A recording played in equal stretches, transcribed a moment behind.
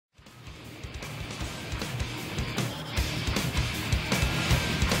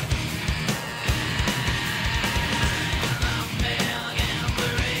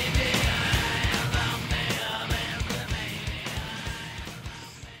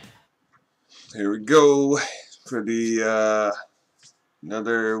Here we go for the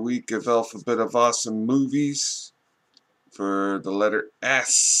another week of Alphabet of Awesome Movies for the letter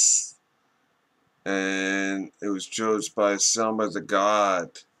S, and it was chosen by Selma the God,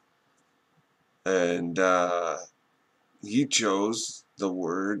 and he chose the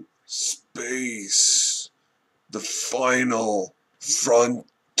word space, the final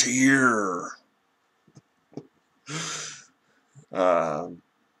frontier.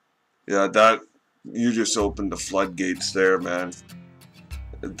 Yeah, that you just opened the floodgates there, man.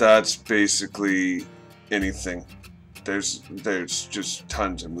 That's basically anything. There's just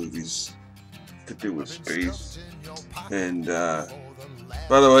tons of movies to do with space. And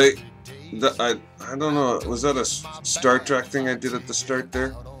by the way, I don't know, was that a Star Trek thing I did at the start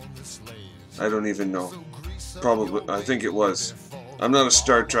there? I don't even know. Probably, I think it was. I'm not a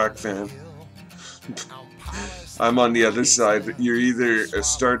Star Trek fan. I'm on the other side. You're either a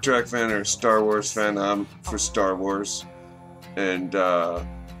Star Trek fan or a Star Wars fan. I'm for Star Wars. And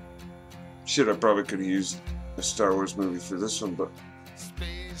shit, I probably could have used a Star Wars movie for this one, but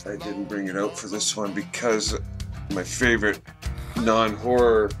I didn't bring it out for this one because my favorite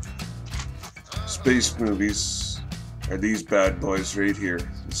non-horror space movies are these bad boys right here,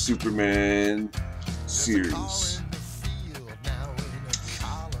 the Superman series.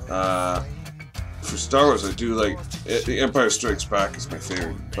 For Star Wars, I do like The Empire Strikes Back is my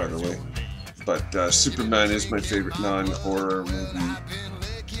favorite, by the way. But Superman is my favorite non-horror movie,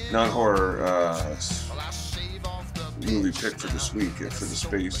 movie pick for this week, for the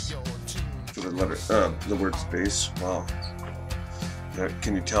space, for the word space. Wow.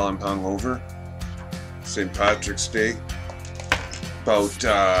 Can you tell I'm hungover? St. Patrick's Day. About,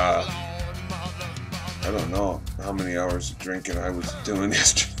 I don't know how many hours of drinking I was doing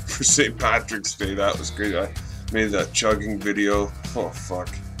yesterday for St. Patrick's Day. That was great. I made that chugging video. Oh, fuck.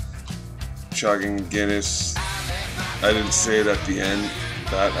 Chugging Guinness. I didn't say it at the end.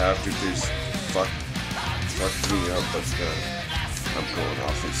 That aftertaste fucked me up, but I'm going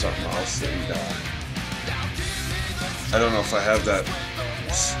off on something else, and I don't know if I have that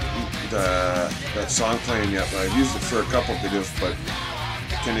song playing yet, but I've used it for a couple videos, but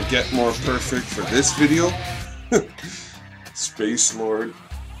can it get more perfect for this video? Space Lord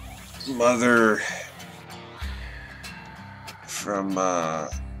Mother from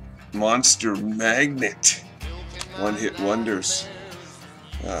Monster Magnet. One hit wonders.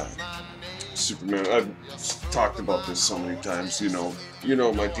 Superman. I've talked about this so many times. You know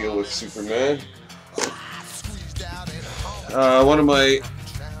my deal with Superman. One of my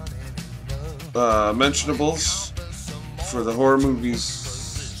mentionables for the horror movies,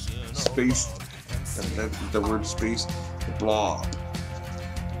 space. The word space, the Blob.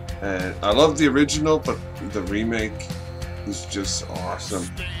 And I love the original, but the remake is just awesome.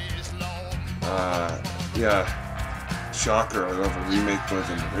 Yeah, shocker, I love a remake more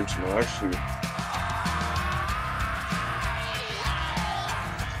than the original. Actually,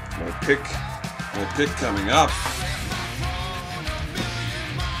 my pick coming up,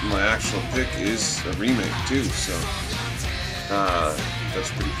 my actual pick is a remake too, so that's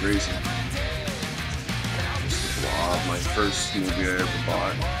pretty crazy. It's the Blob, my first movie I ever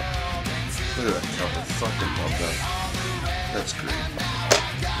bought. Look at that cover, fucking love that. That's great.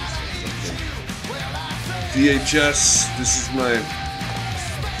 VHS, this is my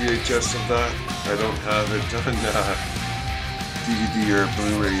VHS of that. I don't have it on DVD or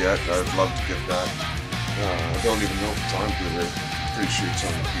Blu-ray yet. I'd love to get that. I don't even know if it's on Blu-ray. Pretty sure it's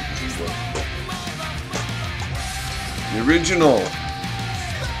on the DVD, but the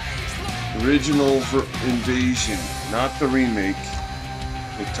original Invasion, not the remake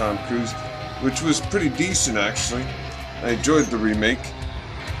with Tom Cruise, which was pretty decent actually. I enjoyed the remake.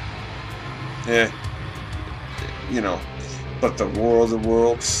 Yeah. But the War of the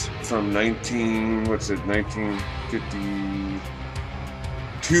Worlds from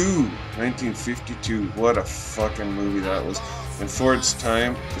 1952, what a fucking movie that was. And for its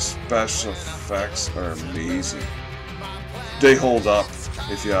time, the special effects are amazing. They hold up,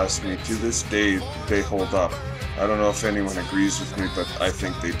 if you ask me. To this day, they hold up. I don't know if anyone agrees with me, but I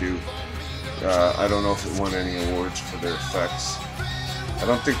think they do. I don't know if it won any awards for their effects. I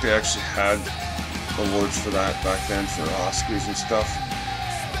don't think they actually had awards for that back then for Oscars and stuff,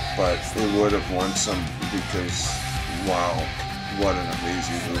 but it would have won some because wow, what an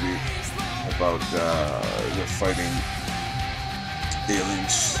amazing movie about they're fighting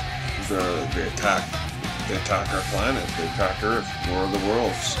aliens. They attack our planet, they attack Earth. War of the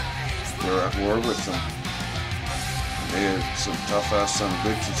Worlds. We're at war with them. They are some tough ass son of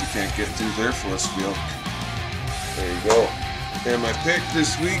bitches you can't get through their force field. There you go. And my pick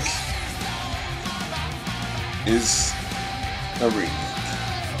this week is a remake.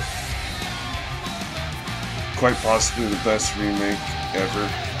 Quite possibly the best remake ever.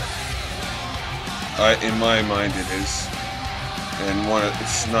 In my mind, it is. And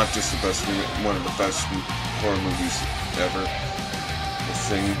it's not just the best remake, one of the best horror movies ever. The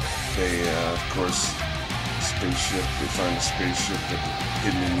Thing, they, of course, spaceship, they find a spaceship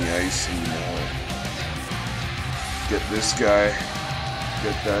hidden in the ice, and get this guy,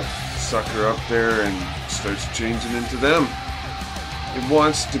 get that sucker up there, and starts changing into them. It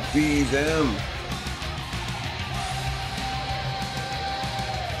wants to be them.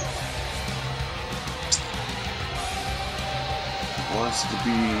 It wants to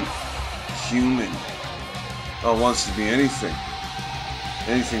be human. Oh, it wants to be anything.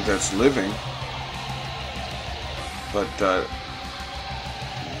 Anything that's living. But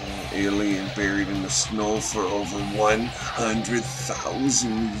alien buried in the snow for over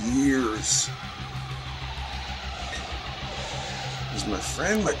 100,000 years. This is my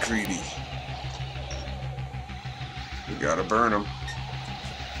friend McCready. We gotta burn him.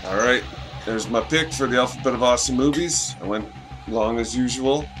 Alright, there's my pick for the Alphabet of Awesome Movies. I went long as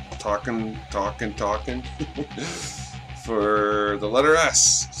usual, talking. For the letter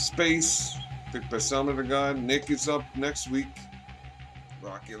S, Space, picked by Selma the God. Nick is up next week.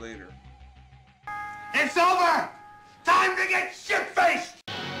 Rock you later. It's over! Time to get shit-faced!